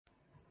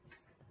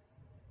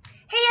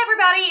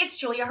everybody, it's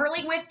Julia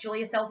Hurley with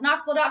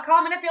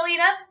JuliaSellsKnoxville.com, an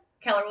affiliate of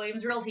Keller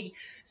Williams Realty.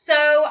 So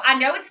I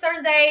know it's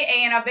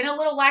Thursday and I've been a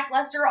little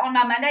lackluster on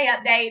my Monday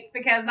updates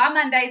because my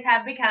Mondays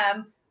have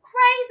become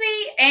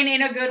crazy and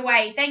in a good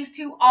way. Thanks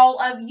to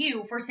all of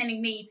you for sending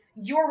me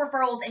your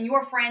referrals and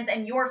your friends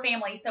and your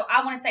family. So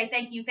I want to say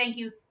thank you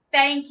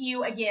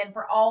again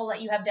for all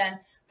that you have done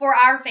for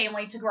our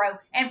family to grow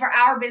and for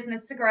our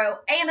business to grow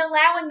and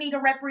allowing me to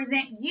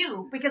represent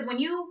you, because when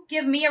you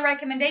give me a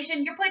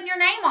recommendation, you're putting your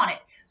name on it.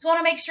 So I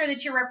want to make sure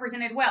that you're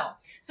represented well.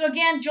 So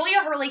again,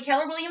 Julia Hurley,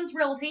 Keller Williams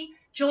Realty,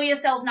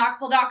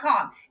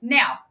 JuliaSellsKnoxville.com.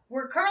 Now,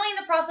 we're currently in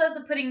the process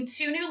of putting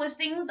 2 new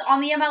listings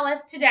on the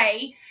MLS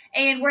today,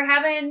 and we're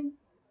having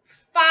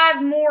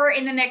 5 more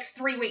in the next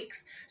 3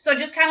 weeks. So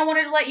just kind of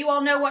wanted to let you all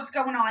know what's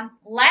going on.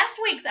 Last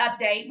week's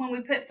update, when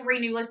we put 3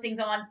 new listings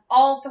on,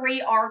 all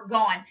 3 are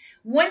gone.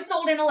 1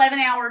 sold in 11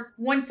 hours,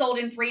 1 sold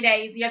in 3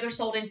 days, the other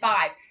sold in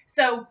 5.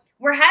 So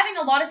we're having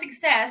a lot of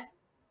success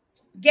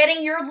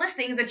getting your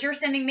listings that you're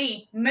sending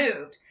me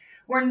moved.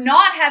 We're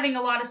not having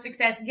a lot of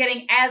success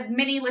getting as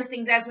many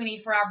listings as we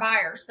need for our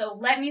buyers. So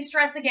let me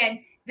stress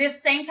again,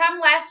 this same time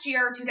last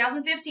year,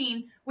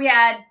 2015, we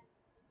had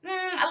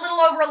a little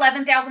over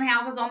 11,000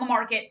 houses on the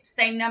market,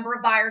 same number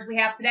of buyers we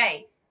have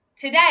today.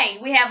 Today,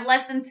 we have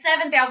less than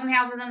 7,000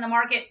 houses in the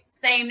market,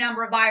 same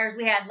number of buyers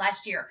we had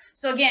last year.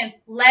 So again,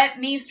 let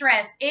me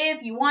stress,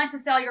 if you want to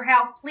sell your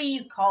house,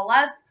 please call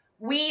us.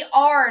 We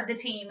are the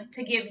team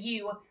to give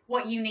you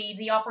what you need,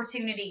 the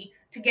opportunity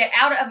to get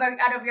out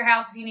of your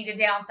house if you need to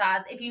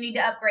downsize, if you need to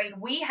upgrade.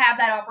 We have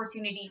that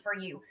opportunity for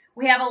you.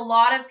 We have a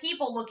lot of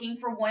people looking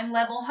for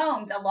one-level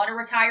homes, a lot of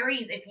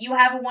retirees. If you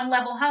have a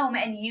one-level home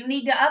and you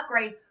need to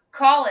upgrade,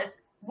 call us.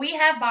 We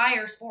have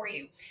buyers for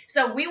you.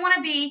 So we want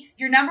to be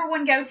your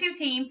 #1 go-to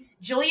team,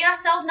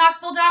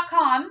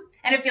 JuliaSellsKnoxville.com,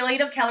 an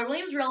affiliate of Keller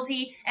Williams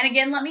Realty. And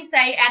again, let me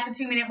say at the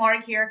 2-minute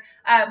mark here,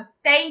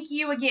 thank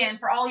you again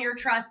for all your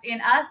trust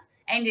in us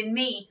and in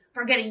me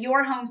for getting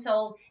your home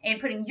sold and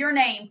putting your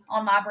name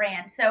on my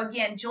brand. So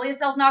again,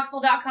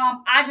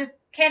 JuliaSellsKnoxville.com. I just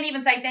can't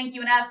even say thank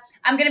you enough.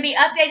 I'm going to be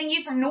updating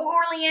you from New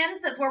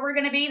Orleans. That's where we're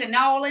going to be, the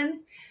New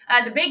Orleans,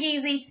 the Big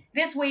Easy,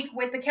 this week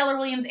with the Keller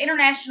Williams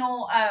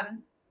International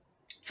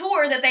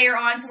tour that they are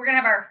on. So we're going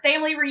to have our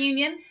family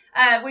reunion,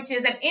 which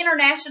is an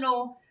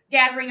international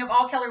gathering of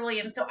all Keller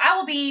Williams. So I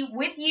will be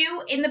with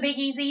you in the Big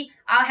Easy.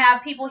 I'll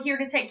have people here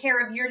to take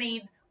care of your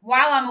needs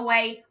while I'm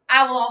away.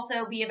 I will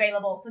also be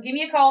available. So give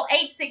me a call,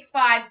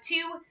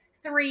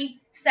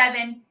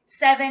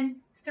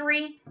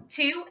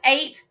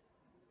 865-237-7328.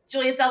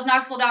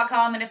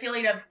 JuliaSellsKnoxville.com, an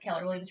affiliate of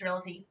Keller Williams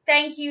Realty.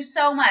 Thank you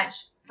so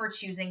much for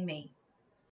choosing me.